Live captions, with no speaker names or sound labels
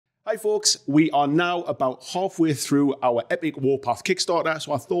Hi folks, we are now about halfway through our epic Warpath Kickstarter,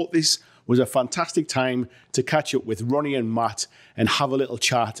 so I thought this was a fantastic time to catch up with Ronnie and Matt and have a little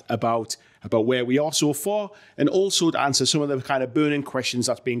chat about where we are so far, and also to answer some of the kind of burning questions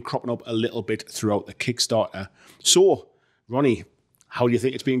that's been cropping up a little bit throughout the Kickstarter. So, Ronnie, how do you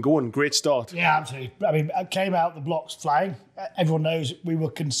think it's been going? Great start. Yeah, absolutely. I mean, I came out the blocks flying. Everyone knows we were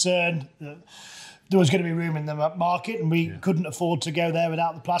concerned that there was going to be room in the market and we couldn't afford to go there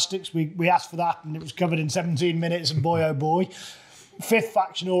without the plastics. We asked for that and it was covered in 17 minutes, and boy, oh boy. Fifth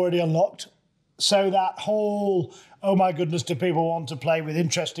faction already unlocked. So that whole, oh my goodness, do people want to play with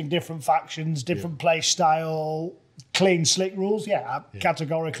interesting different factions, different play style, clean, slick rules? Yeah,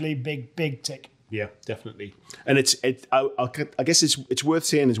 categorically big tick. Yeah, definitely. And I guess it's worth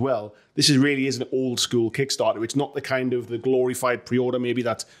saying as well, this really is an old school Kickstarter. It's not the glorified pre-order maybe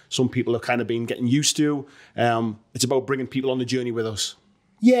that some people have kind of been getting used to. It's about bringing people on the journey with us.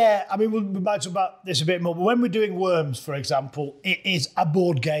 Yeah, I mean, we might talk about this a bit more, but when we're doing Worms, for example, it is a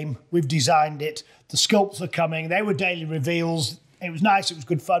board game. We've designed it. The sculpts are coming. They were daily reveals. It was nice. It was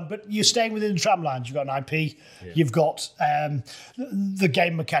good fun. But you're staying within the tramlines. You've got an IP. Yeah. You've got the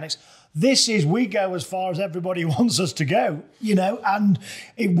game mechanics. This is, we go as far as everybody wants us to go, and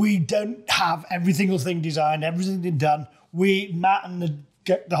we don't have every single thing designed, everything done. Matt and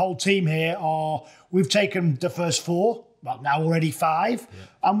the whole team here we've taken the first 4, well, now already 5,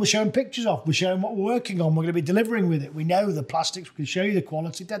 and we're showing pictures off. We're showing what we're working on. We're going to be delivering with it. We know the plastics. We can show you the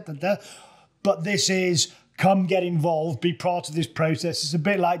quality, But this is, come get involved, be part of this process. It's a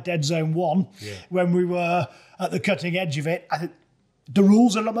bit like Dead Zone 1, when we were at the cutting edge of it. I think the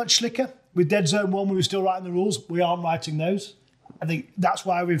rules are a lot much slicker. With Dead Zone 1, we were still writing the rules. We aren't writing those. I think that's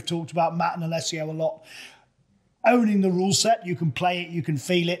why we've talked about Matt and Alessio a lot. Owning the rule set, you can play it, you can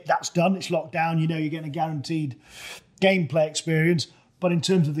feel it, that's done, it's locked down, you're getting a guaranteed gameplay experience. But in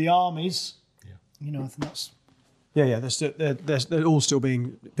terms of the armies, I think that's... Yeah, they're all still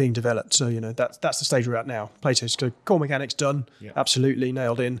being developed. So that's the stage we're at now. Playtest, core mechanics done, absolutely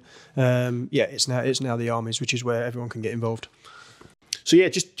nailed in. It's now the armies, which is where everyone can get involved. So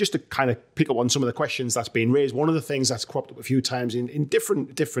just to kind of pick up on some of the questions that's been raised, one of the things that's cropped up a few times in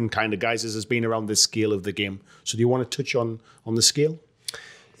different kind of guises has been around the scale of the game. So do you want to touch on the scale?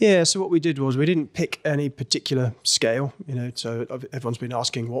 Yeah, so what we did was we didn't pick any particular scale, so everyone's been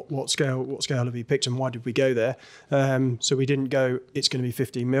asking what scale have we picked and why did we go there? So we didn't go, it's going to be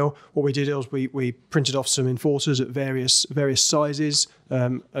 15 mil. What we did was we printed off some enforcers at various sizes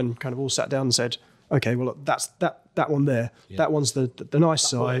and kind of all sat down and said, okay, well, that's that one there. Yeah. That one's the nice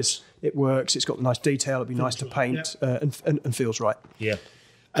size. It works. It's got the nice detail. It'd be nice to paint and feels right. Yeah.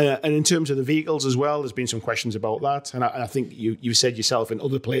 And in terms of the vehicles as well, there's been some questions about that. And I think you said yourself in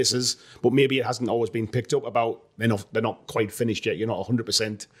other places, but maybe it hasn't always been picked up about they're not quite finished yet. You're not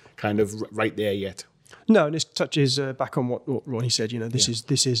 100% kind of right there yet. No, and this touches back on what Ronnie said. This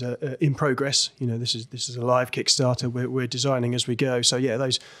is in progress. This is a live Kickstarter. We're designing as we go. So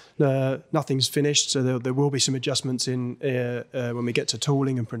those nothing's finished. So there will be some adjustments in when we get to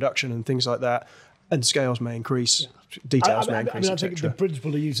tooling and production and things like that. And scales may increase, details may increase. I think the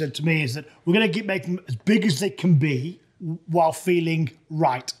principle that you said to me is that we're going to make them as big as they can be while feeling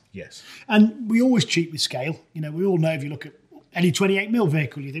right. Yes. And we always cheat with scale. We all know if you look at any 28mm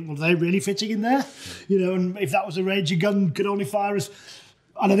vehicle, you think, well, are they really fitting in there? And if that was a range, your gun could only fire as...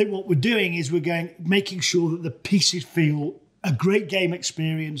 And I think what we're doing is making sure that the pieces feel a great game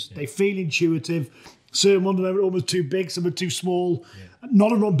experience. Yeah. They feel intuitive. Certain ones are almost too big, some are too small. Yeah.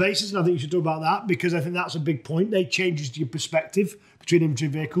 Not on basis, and I think you should talk about that because I think that's a big point. They changes your perspective between infantry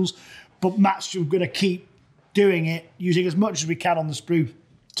vehicles. But Matt's going to keep doing it, using as much as we can on the sprue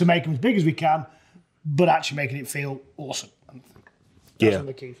to make them as big as we can, but actually making it feel awesome. That's one of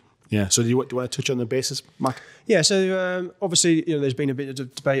the keys. Yeah. So do you want to touch on the bases, Mark? Yeah. So obviously, there's been a bit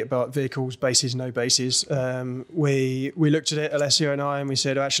of debate about vehicles, bases, no bases. We looked at it, Alessio and I, and we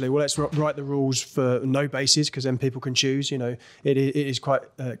said, actually, well, let's write the rules for no bases because then people can choose. It is quite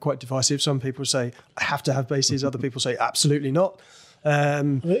divisive. Some people say I have to have bases. Other people say absolutely not.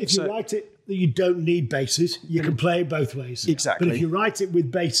 If you write it that you don't need bases, you can play it both ways. Exactly. But if you write it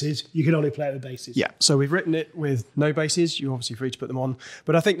with bases, you can only play it with bases. Yeah. So we've written it with no bases. You're obviously free to put them on.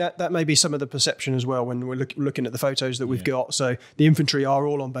 But I think that may be some of the perception as well when we're looking at the photos that we've got. So the infantry are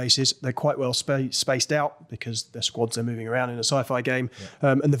all on bases. They're quite well spaced out because their squads are moving around in a sci-fi game.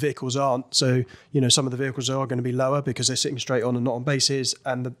 Yeah. And the vehicles aren't. So, some of the vehicles are going to be lower because they're sitting straight on and not on bases.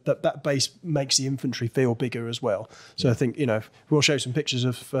 And that base makes the infantry feel bigger as well. So I think, we'll show some pictures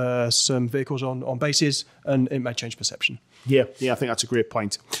of some vehicles on bases and it may change perception. Yeah, I think that's a great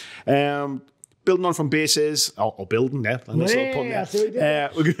point. building on from bases, or building, yeah. We're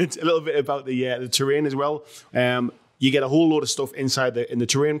going to a little bit about the terrain as well. You get a whole load of stuff inside in the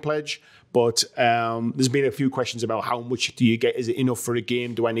terrain pledge, but there's been a few questions about how much do you get? Is it enough for a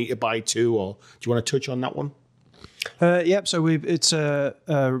game? Do I need to buy 2? Or do you want to touch on that one? Yep. So it's a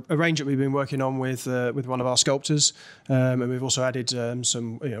range that we've been working on with one of our sculptors, and we've also added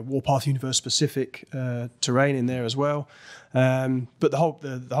some Warpath universe specific terrain in there as well. But the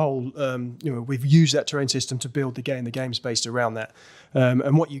whole we've used that terrain system to build the game. The game's based around that,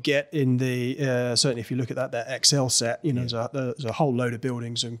 and what you get in the certainly if you look at that XL set, there's a whole load of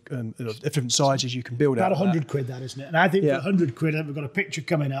buildings and different sizes you can build out. About 100 quid, that, isn't it? And I think for 100 quid, we've got a picture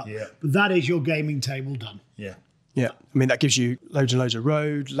coming up. Yeah. But that is your gaming table done. Yeah. Yeah, I mean, that gives you loads and loads of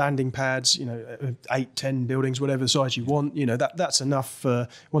road, landing pads, 8, 10 buildings, whatever size you want. That's enough.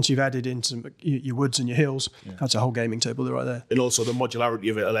 Once you've added into your woods and your hills, that's a whole gaming table right there. And also the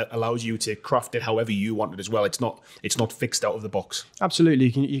modularity of it allows you to craft it however you want it as well. It's not fixed out of the box. Absolutely,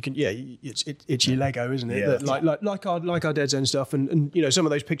 you can. Yeah, it's your Lego, isn't it? Yeah. Like our Dead Zone stuff, and some of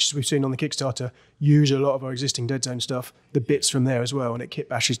those pictures we've seen on the Kickstarter use a lot of our existing Dead Zone stuff, the bits from there as well, and it kit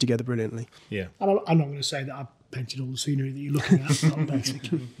bashes together brilliantly. Yeah, I'm not going to say that I've painted all the scenery that you're looking at. Not basic.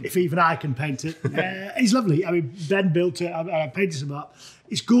 If even I can paint it, it's lovely. I mean, Ben built it. I painted some up.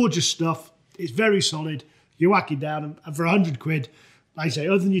 It's gorgeous stuff. It's very solid. You whack it down, and for 100 quid, like I say,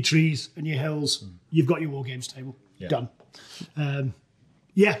 other than your trees and your hills, you've got your war games table done.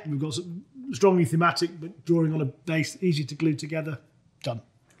 We've got some strongly thematic, but drawing on a base, easy to glue together. Done.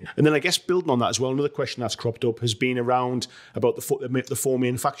 And then I guess building on that as well, another question that's cropped up has been around about the 4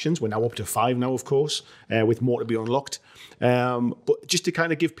 main factions. We're now up to 5 now, of course, with more to be unlocked. But just to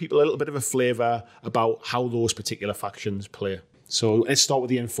kind of give people a little bit of a flavour about how those particular factions play. So let's start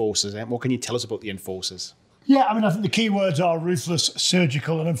with the Enforcers. What can you tell us about the Enforcers? Yeah, I mean, I think the key words are ruthless,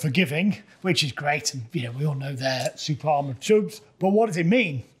 surgical and unforgiving, which is great. And, we all know they're super armoured troops. But what does it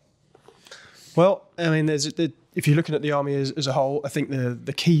mean? Well, I mean, if you're looking at the army as a whole, I think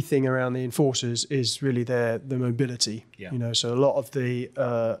the key thing around the Enforcers is really their mobility. Yeah. So a lot of the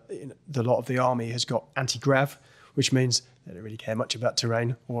army has got anti-grav, which means they don't really care much about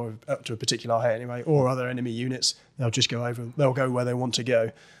terrain or up to a particular height anyway, or other enemy units. They'll just go over. They'll go where they want to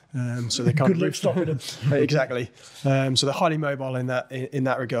go. So they can't. Good luck stopping them. Exactly. So they're highly mobile in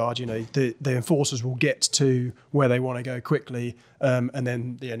that regard. The Enforcers will get to where they want to go quickly, and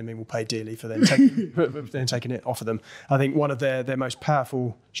then the enemy will pay dearly for them taking it off of them. I think one of their most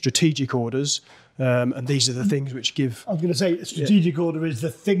powerful strategic orders, and these are the things which give. I was going to say, strategic order is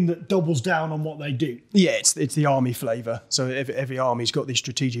the thing that doubles down on what they do. Yeah, it's the army flavour. So every army's got these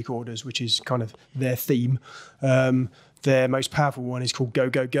strategic orders, which is kind of their theme. Their most powerful one is called Go,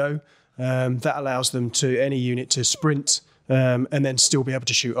 Go, Go. That allows them any unit to sprint and then still be able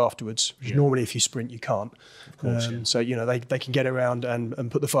to shoot afterwards. Which normally, if you sprint, you can't. Of course, So they can get around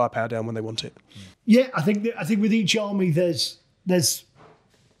and put the firepower down when they want it. Yeah, I think with each army there's it's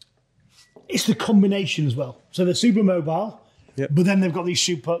the combination as well. So they're super mobile, but then they've got these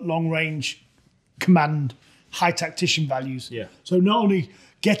super long range command, high tactician values. Yeah. So not only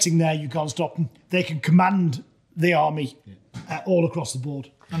getting there, you can't stop them. They can command the army all across the board,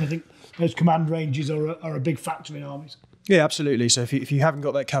 and I think those command ranges are a big factor in armies. Yeah, absolutely. So if you haven't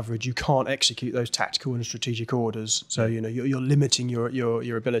got that coverage, you can't execute those tactical and strategic orders. So you're limiting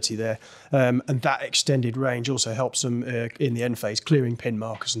your ability there, and that extended range also helps them in the end phase, clearing pin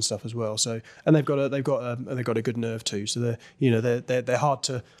markers and stuff as well. So they've got a good nerve too. So they're hard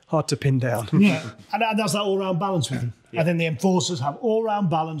to pin down. Yeah, and that's that all round balance with them. Yeah. I think the Enforcers have all round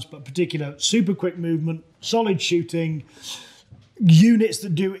balance, but particular super quick movement, solid shooting, units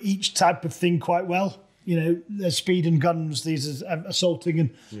that do each type of thing quite well. There's speed and guns, these are assaulting and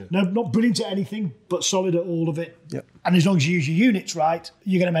not brilliant at anything, but solid at all of it. Yep. And as long as you use your units right,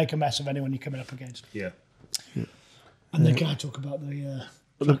 you're going to make a mess of anyone you're coming up against. Yeah. And then can I talk about the...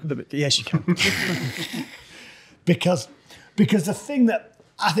 Yes, you can. because the thing that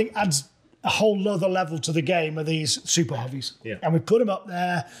I think adds a whole other level to the game are these super heavies. Yeah. And we put them up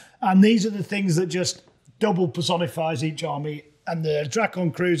there, and these are the things that just double personifies each army. And the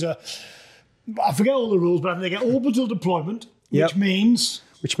Drakon Cruiser... I forget all the rules, but they get orbital deployment, which means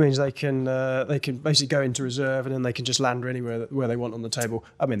they can basically go into reserve and then they can just land anywhere where they want on the table.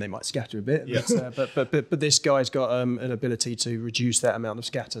 I mean, they might scatter a bit, but this guy's got an ability to reduce that amount of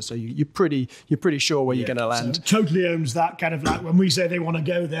scatter. So you're pretty sure where you're going to land. So totally owns that kind of like when we say they want to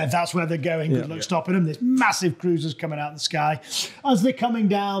go there, that's where they're going. Good luck stopping them. There's massive cruisers coming out of the sky. As they're coming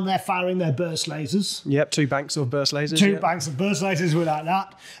down, they're firing their burst lasers. Yep, 2 banks of burst lasers. 2 banks of burst lasers without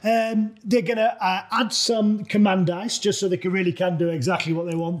that. They're going to add some command dice just so they really can do exactly what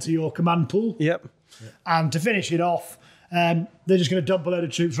they want to your command pool. Yep. And to finish it off, they're just going to dump a load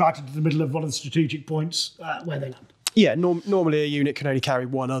of troops right into the middle of one of the strategic points where they land. Yeah, normally a unit can only carry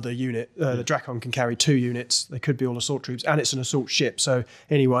one other unit. The Drakon can carry 2 units. They could be all assault troops, and it's an assault ship. So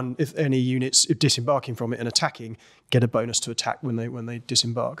if any units disembarking from it and attacking, get a bonus to attack when they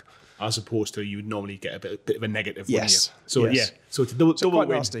disembark. As opposed to you would normally get a bit of a negative. Yes. So yes. So it's a double quite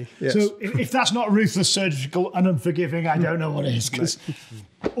win. nasty. Yes. So if that's not ruthless, surgical, and unforgiving, I don't know what is. Because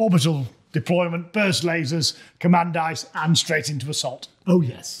orbital deployment, burst lasers, command dice, and straight into assault. Oh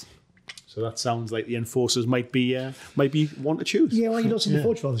yes. So that sounds like the enforcers might be one to choose. Yeah, well, you don't see the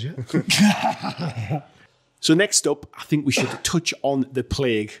Forge Fathers yet. So next up, I think we should touch on the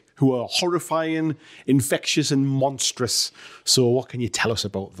Plague, who are horrifying, infectious, and monstrous. So what can you tell us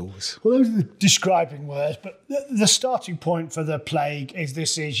about those? Well, those are the describing words, but the starting point for the Plague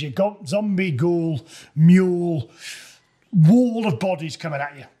is you've got zombie, ghoul, mule, wall of bodies coming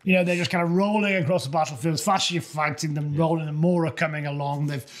at you. You know, they're just kind of rolling across the battlefield. As fast as you're fighting them, rolling, and more are coming along.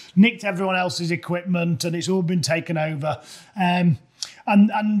 They've nicked everyone else's equipment, and it's all been taken over. And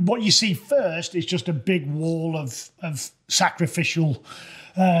what you see first is just a big wall of sacrificial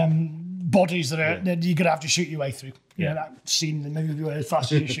bodies that you're going to have to shoot your way through. You know, that scene in the movie where as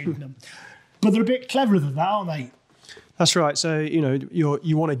fast as you're shooting them. But they're a bit cleverer than that, aren't they? That's right. So, you know,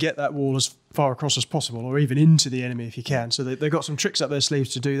 you want to get that wall as far across as possible, or even into the enemy if you can. So they've got some tricks up their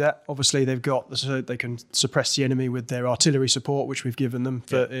sleeves to do that. Obviously, so they can suppress the enemy with their artillery support, which we've given them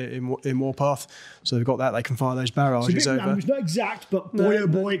in Warpath. So they've got that. They can fire those barrages over. It's not exact, but boy, oh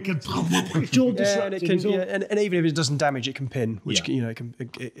boy, it can. It's all disruptive. And even if it doesn't damage, it can pin, which it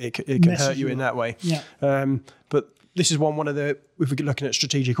can hurt you in that way. Yeah. But this is one of the, if we're looking at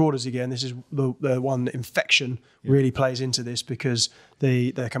strategic orders again, this is the one that infection really plays into this, because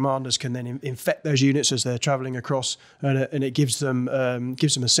their commanders can then infect those units as they're travelling across, and it gives them a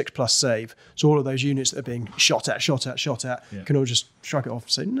 6+ save. So all of those units that are being shot at can all just shrug it off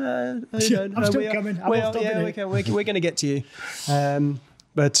and say, no, I'm still coming. We're going to get to you.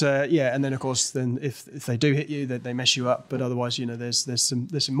 But and then of course, if they do hit you, they mess you up. But otherwise, you know, there's some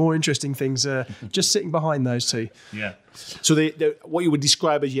more interesting things just sitting behind those two. Yeah. So they what you would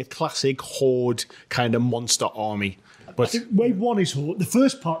describe as your classic horde kind of monster army. But I think wave 1 is horde. The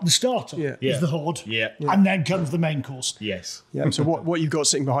first part, the starter, is the horde. Yeah. And then comes the main course. Yes. Yeah. So what you've got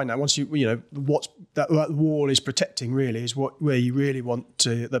sitting behind that, once you know what that wall is protecting, really is where you really want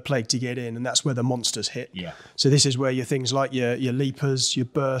the Plague to get in, and that's where the monsters hit. Yeah. So this is where your things like your leapers, your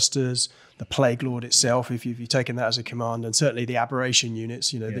bursters, the Plague Lord itself, if you've taken that as a command, and certainly the aberration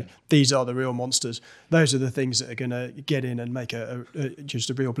units, you know, these are the real monsters. Those are the things that are going to get in and make just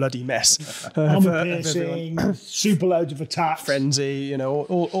a real bloody mess. Armor piercing, super loads of attacks, frenzy, you know,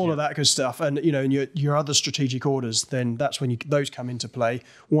 all of that good stuff. And you know, in your other strategic orders, then that's when those come into play.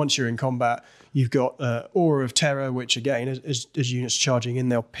 Once you're in combat, you've got Aura of Terror, which again, as units charging in,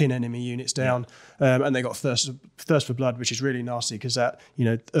 they'll pin enemy units down, and they got Thirst for Blood, which is really nasty, because that, you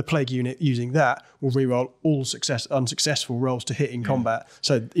know, a Plague unit using that will reroll all unsuccessful rolls to hit in combat.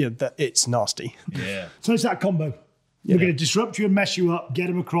 So you know that it's nasty. Yeah. So it's that combo. We're going to disrupt you and mess you up, get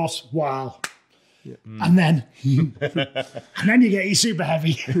them across. Wow. Yeah. And then you get your super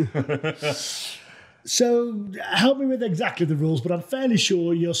heavy. So help me with exactly the rules, but I'm fairly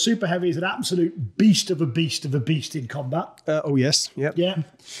sure your super heavy is an absolute beast of a beast in combat. Oh yes, yep. Yeah.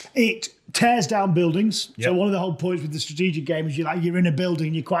 It tears down buildings. Yep. So one of the whole points with the strategic game is you're in a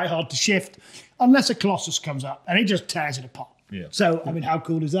building, you're quite hard to shift, unless a Colossus comes up, and it just tears it apart. Yeah. So I mean, how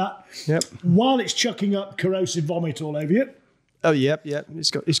cool is that? Yep. While it's chucking up corrosive vomit all over you. Oh yep. It's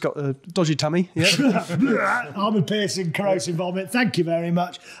got a dodgy tummy. Yep. Armor piercing, corrosive vomit. Thank you very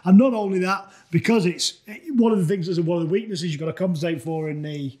much. And not only that, because it's one of the things, one of the weaknesses you've got to compensate for in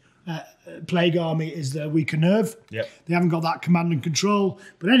the Plague Army is the weaker nerve. Yep. They haven't got that command and control.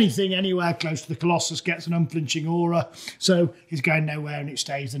 But anything anywhere close to the Colossus gets an unflinching aura. So it's going nowhere and it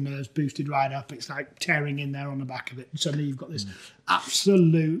stays. The nerves boosted right up. It's like tearing in there on the back of it. And suddenly you've got this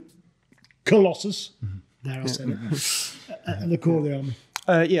absolute Colossus. Mm-hmm. There, I said it. At the core of the army.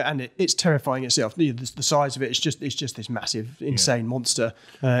 And it's terrifying itself. The size of it, it's just this massive, insane monster.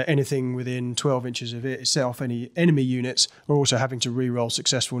 Anything within 12 inches of it itself, any enemy units are also having to re-roll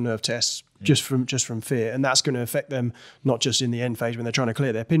successful nerve tests just from fear, and that's going to affect them not just in the end phase when they're trying to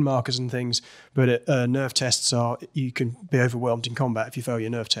clear their pin markers and things, but nerve tests you can be overwhelmed in combat if you fail your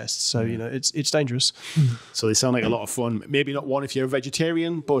nerve tests. So you know it's dangerous. So they sound like a lot of fun. Maybe not one if you're a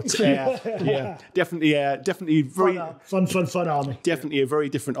vegetarian, but definitely very fun army. Definitely a very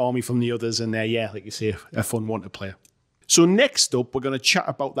different army from the others, and like you say, a fun one to play. So next up, we're going to chat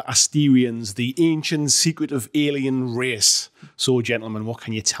about the Asterians, the ancient secretive alien race. So, gentlemen, what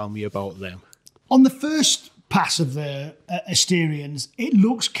can you tell me about them? On the first pass of the Asterians, it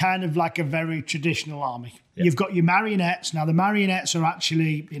looks kind of like a very traditional army. Yeah. You've got your marionettes. Now, the marionettes are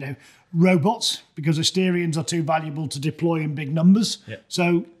actually, robots, because Asterians are too valuable to deploy in big numbers. Yeah.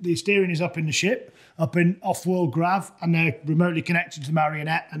 So the Asterian is up in the ship, up in off-world grav, and they're remotely connected to the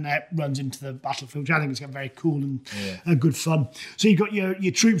marionette, and that runs into the battlefield, which I think is very cool and good fun. So you've got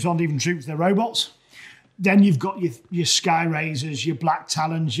your troops aren't even troops, they're robots. Then you've got your Sky Razors, your Black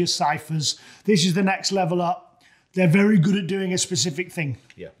Talons, your Ciphers. This is the next level up. They're very good at doing a specific thing.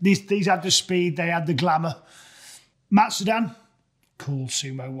 Yeah. These had the speed, they had the glamour. Matsudan, cool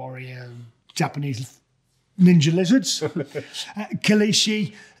sumo warrior, Japanese ninja lizards.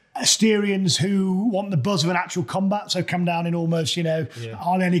 Kalishi, Asterians who want the buzz of an actual combat, so come down in almost,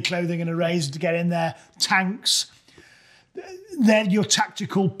 hardly any clothing and a razor to get in there. Tanks, they're your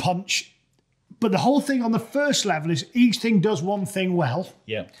tactical punch. But the whole thing on the first level is each thing does one thing well.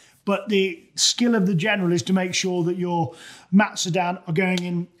 Yeah. But the skill of the general is to make sure that your Matsudan are going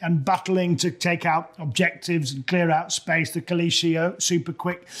in and battling to take out objectives and clear out space. The Kalishi are super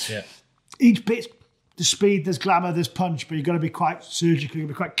quick. Yeah. Each bit, there's speed, there's glamour, there's punch, but you've got to be quite surgical, you've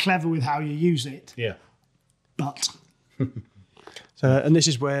got to be quite clever with how you use it. Yeah. But... and this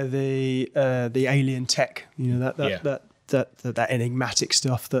is where the alien tech, that enigmatic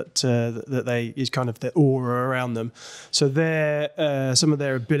stuff that they is kind of the aura around them. So some of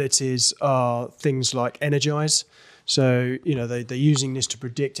their abilities are things like energize. So they're using this to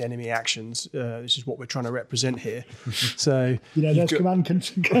predict enemy actions. This is what we're trying to represent here. So those command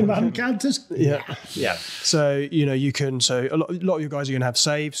counters. Yeah. So you can. So a lot of you guys are going to have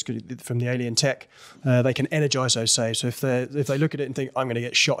saves from the alien tech. They can energize those saves. So if they look at it and think I'm going to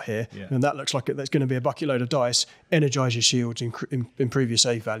get shot here, and that looks like that's going to be a bucket load of dice, energize your shields, improve your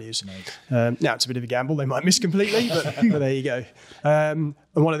save values. Nice. Now it's a bit of a gamble; they might miss completely, but there you go.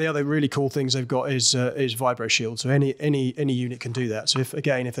 And one of the other really cool things they've got is vibro shield. So any unit can do that. So if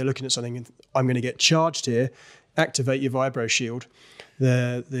they're looking at something and I'm going to get charged here, activate your vibro shield.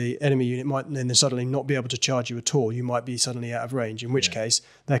 The enemy unit might then suddenly not be able to charge you at all. You might be suddenly out of range, in which case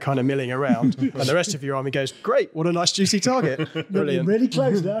they're kind of milling around, and the rest of your army goes, "Great, what a nice juicy target, brilliant, really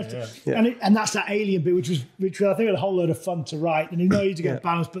close now." And that's that alien bit, which I think was a whole load of fun to write, and you know you to get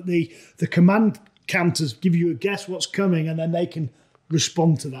balanced, but the command counters give you a guess what's coming, and then they can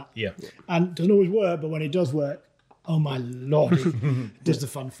respond to that. Yeah, and it doesn't always work, but when it does work, oh my lord, does the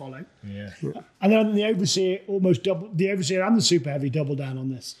fun follow? Yeah. And then the overseer and the super heavy double down on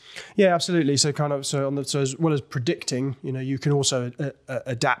this. Yeah, absolutely. So as well as predicting, you can also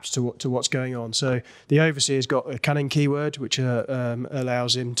adapt to what's going on. So the overseer's got a cunning keyword, which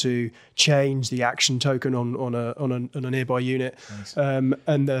allows him to change the action token on a nearby unit, nice.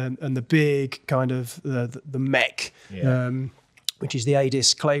 and the big kind of the mech. Yeah. Which is the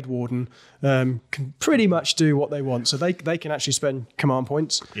Adis Clade Warden, can pretty much do what they want. So they can actually spend command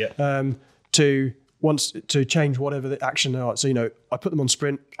points to change whatever the action they are. So, I put them on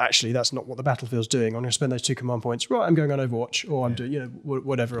sprint. Actually, that's not what the battlefield's doing. I'm going to spend those 2 command points. Right, I'm going on Overwatch, or I'm doing,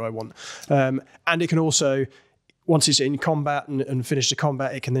 whatever I want. And it can also, once it's in combat and finished the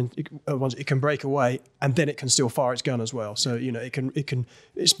combat, it can break away, and then it can still fire its gun as well. So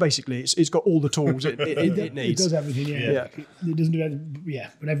it's basically it's got all the tools it needs. It does everything. Yeah. It doesn't do anything. Yeah,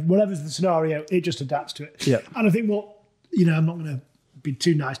 whatever's the scenario, it just adapts to it. Yeah. And I think I'm not going to be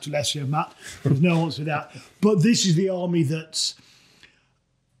too nice to Alessio, Matt, because no one wants to do that. But this is the army that's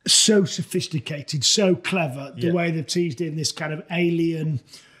so sophisticated, so clever. The way they've teased in this kind of alien,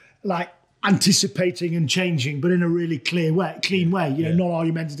 anticipating and changing, but in a really clean way,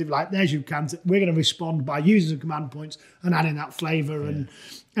 non-argumentative, there's your counter. We're going to respond by using some command points and adding that flavour, and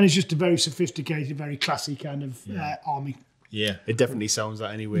it's just a very sophisticated, very classy kind of army. Yeah, it definitely sounds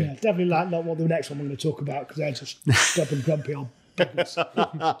that anyway. Yeah, definitely not what the next one we're going to talk about, because they're just stubborn, grumpy old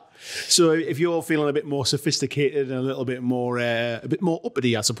buggers. So if you're feeling a bit more sophisticated and a little bit more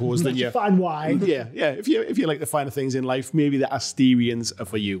uppity, I suppose, then you fine wine. Yeah. If you like the finer things in life, maybe the Asterians are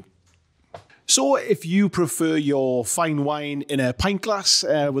for you. So if you prefer your fine wine in a pint glass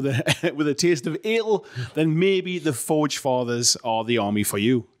with a taste of ale, then maybe the Forge Fathers are the army for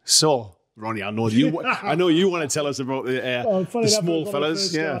you. So, Ronnie, I know you want to tell us about the small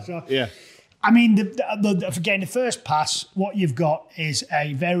fellas. Yeah. I mean, the first pass, what you've got is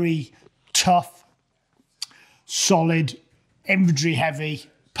a very tough, solid, infantry heavy,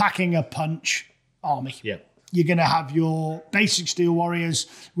 packing a punch army. Yeah. You're going to have your basic steel warriors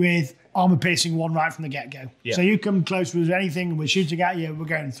with armor piercing 1 right from the get-go. Yeah. So you come close with anything, we're shooting at you, we're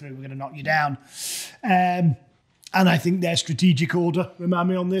going through, we're going to knock you down. And I think their strategic order, remind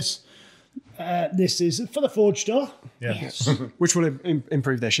me on this, this is for the Forge Star. Yeah. Yes. Which will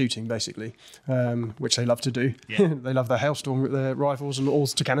improve their shooting, basically, which they love to do. Yeah. They love their Hailstorm, their rifles and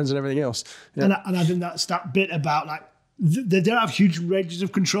autocannons and everything else. Yeah. And I think that's that bit about like, they don't have huge ranges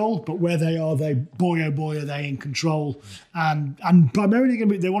of control, but where they are, boy oh boy, are they in control. And primarily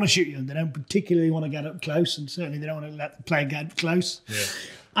they want to shoot you, and they don't particularly want to get up close, and certainly they don't want to let the player get up close. Yeah.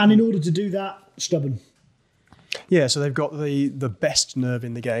 And in order to do that, stubborn. Yeah, so they've got the best nerve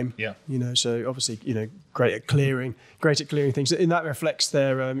in the game. Yeah. So obviously, great at clearing things. And that reflects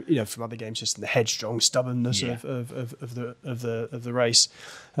their, from other game systems, the headstrong stubbornness of the race.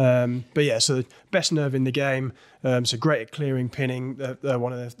 But yeah, so the best nerve in the game. So great at clearing, pinning.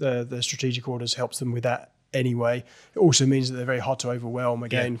 One of the strategic orders helps them with that anyway. It also means that they're very hard to overwhelm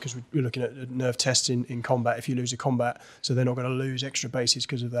again, because we're looking at nerve tests in combat. If you lose a combat, so they're not going to lose extra bases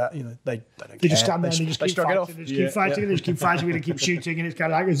because of that. They don't care. They just stand there and they just keep fighting. They just keep fighting. They just keep fighting. They keep shooting, and it's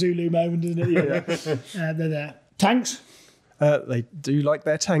kind of like a Zulu moment, isn't it? They're there. Tanks. They do like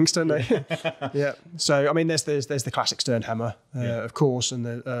their tanks, don't they? Yeah. So I mean, there's the classic Sternhammer, of course, and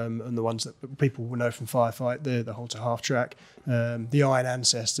the ones that people will know from Firefight, the Halter Half Track, the Iron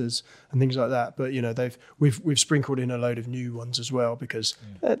Ancestors, and things like that. But we've sprinkled in a load of new ones as well, because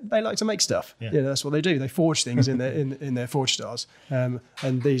they like to make stuff. Yeah. That's what they do. They forge things in their Forge Stars, and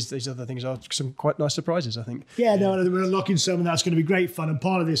these other things are some quite nice surprises, I think. Yeah, no, we're unlocking some, and that's going to be great fun. And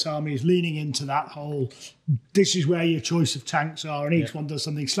part of this army is leaning into that whole. This is where your choice of tanks are, and each one does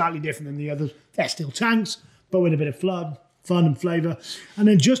something slightly different than the others. They're still tanks, but with a bit of fun and flavour. And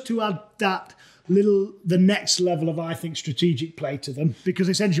then just to add that the next level of, I think, strategic play to them, because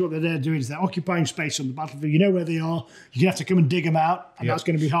essentially what they're doing is they're occupying space on the battlefield. You know where they are. You have to come and dig them out, and that's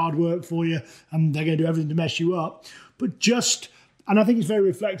going to be hard work for you, and they're going to do everything to mess you up. But and I think it's very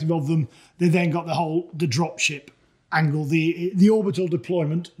reflective of them, they then got the dropship angle, the orbital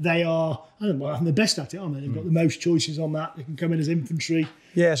deployment. They are, I think they're best at it, aren't they? They've got the most choices on that. They can come in as infantry.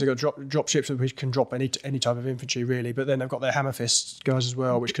 Yeah, so they've got drop ships which can drop any type of infantry, really. But then they've got their hammer fist guys as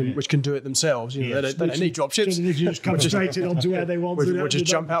well, which can do it themselves. They don't need drop ships. So they just come straight in onto where they want to. We'll just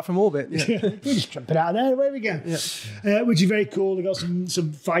jump out from orbit. Yeah. We'll just jump it out of there. Away we go. Yeah. Which is very cool. They've got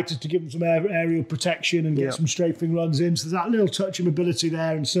some fighters to give them some aerial protection and get some strafing runs in. So there's that little touch of mobility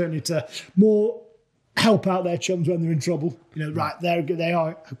there, and certainly to more help out their chums when they're in trouble. Right, there they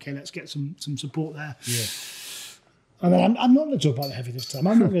are. Okay, let's get some support there. Yeah. And then I'm not going to talk about the heavy this time.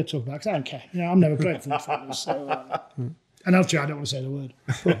 I'm not going to talk about it because I don't care. I'm never playing for the fighters. So, and actually, I don't want to say the word.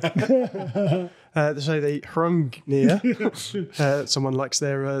 So the Hrungnir, someone likes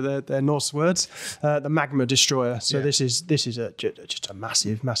their Norse words, the Magma Destroyer. So this is just a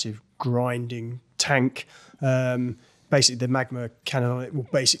massive grinding tank. Basically, the magma cannon on it will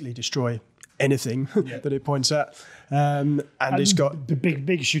basically destroy anything that it points at, and it's got the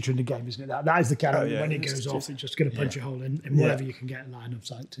biggest shooter in the game, isn't it? That is the cannon. When it goes off, it's just going to punch a hole in whatever you can get in line of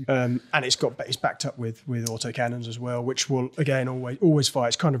sight to. And it's backed up with autocannons as well, which will again always fire.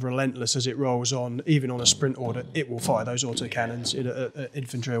 It's kind of relentless as it rolls on. Even on a sprint order, it will fire those autocannons,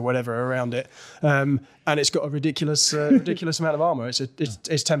 infantry or whatever around it. And it's got a ridiculous amount of armor.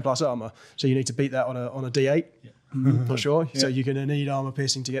 It's 10 plus armor, so you need to beat that on a D8. For sure. So you're going to need armor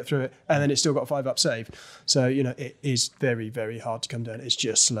piercing to get through it, and then it's still got 5-up save. So it is very, very hard to come down. It's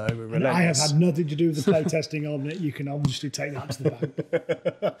just slow and relentless. I have had nothing to do with the play testing on it. You can obviously take that to the bank.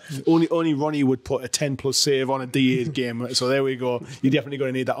 only Ronnie would put a 10 plus save on a D8 game. So there we go. You're definitely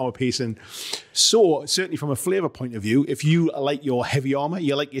going to need that armor piercing. So certainly from a flavour point of view, if you like your heavy armor,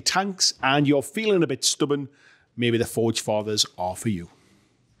 you like your tanks, and you're feeling a bit stubborn, maybe the Forge Fathers are for you.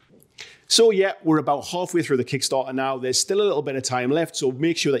 So yeah, we're about halfway through the Kickstarter now. There's still a little bit of time left, so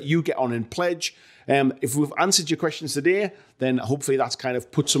make sure that you get on and pledge. If we've answered your questions today, then hopefully that's kind of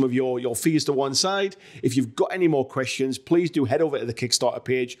put some of your fears to one side. If you've got any more questions, please do head over to the Kickstarter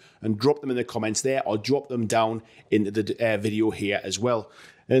page and drop them in the comments there, or drop them down into the video here as well.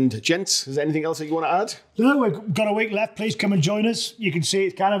 And gents, is there anything else that you want to add? No, we've got a week left. Please come and join us. You can see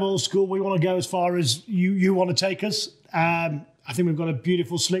it's kind of old school. We want to go as far as you want to take us. I think we've got a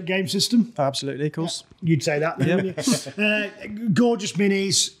beautiful slick game system. Absolutely, of course. You'd say that, wouldn't you? Gorgeous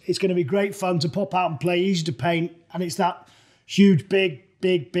minis. It's going to be great fun to pop out and play, easy to paint, and it's that huge, big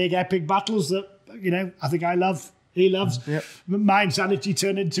epic battles that I think I love. He loves. My insanity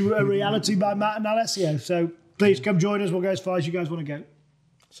turned into a reality by Matt and Alessio. So please come join us. We'll go as far as you guys want to go.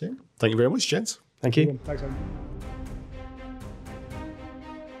 Thank you very much, gents. Thank you. Thanks, everyone.